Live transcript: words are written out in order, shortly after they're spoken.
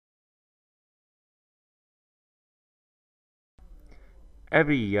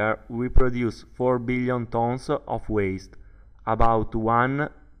Every year we produce 4 billion tons of waste, about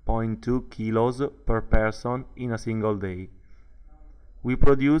 1.2 kilos per person in a single day. We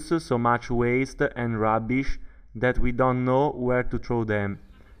produce so much waste and rubbish that we don't know where to throw them,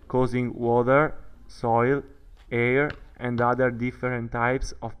 causing water, soil, air, and other different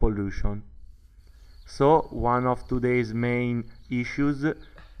types of pollution. So, one of today's main issues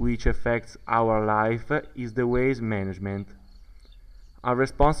which affects our life is the waste management. A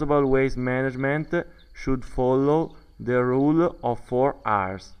responsible waste management should follow the rule of 4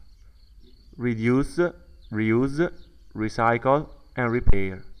 R's: reduce, reuse, recycle, and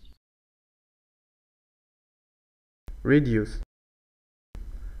repair. Reduce.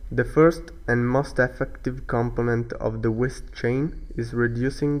 The first and most effective component of the waste chain is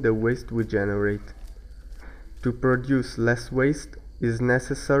reducing the waste we generate. To produce less waste, it is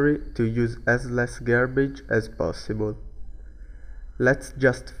necessary to use as less garbage as possible. Let's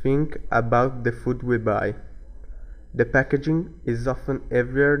just think about the food we buy. The packaging is often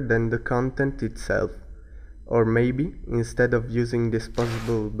heavier than the content itself. Or maybe, instead of using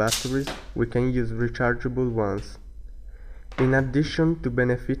disposable batteries, we can use rechargeable ones. In addition to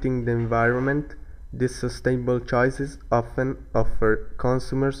benefiting the environment, these sustainable choices often offer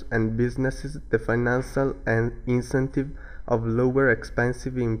consumers and businesses the financial incentive of lower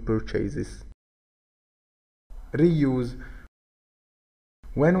expensive in purchases. Reuse.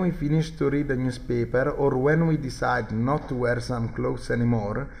 When we finish to read a newspaper or when we decide not to wear some clothes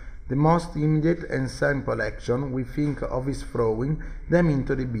anymore, the most immediate and simple action we think of is throwing them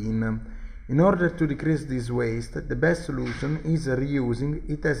into the bin. In order to decrease this waste, the best solution is reusing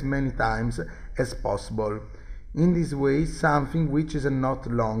it as many times as possible. In this way, something which is not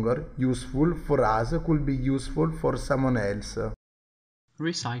longer useful for us could be useful for someone else.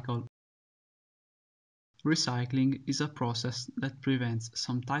 Recycle. Recycling is a process that prevents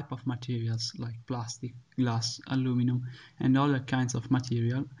some type of materials like plastic, glass, aluminum, and other kinds of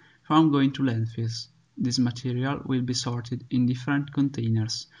material from going to landfills. This material will be sorted in different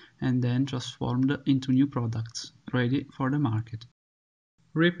containers and then transformed into new products, ready for the market.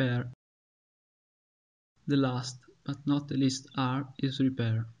 Repair. The last, but not the least R is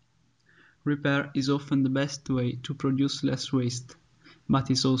repair. Repair is often the best way to produce less waste,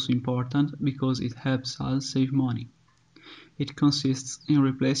 but is also important because it helps us save money. It consists in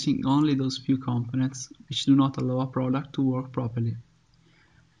replacing only those few components which do not allow a product to work properly.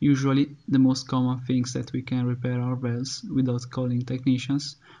 Usually, the most common things that we can repair ourselves without calling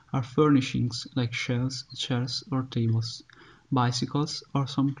technicians are furnishings like shelves, chairs or tables, bicycles or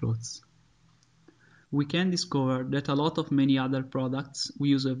some clothes. We can discover that a lot of many other products we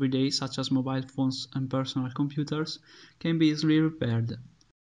use every day, such as mobile phones and personal computers, can be easily repaired.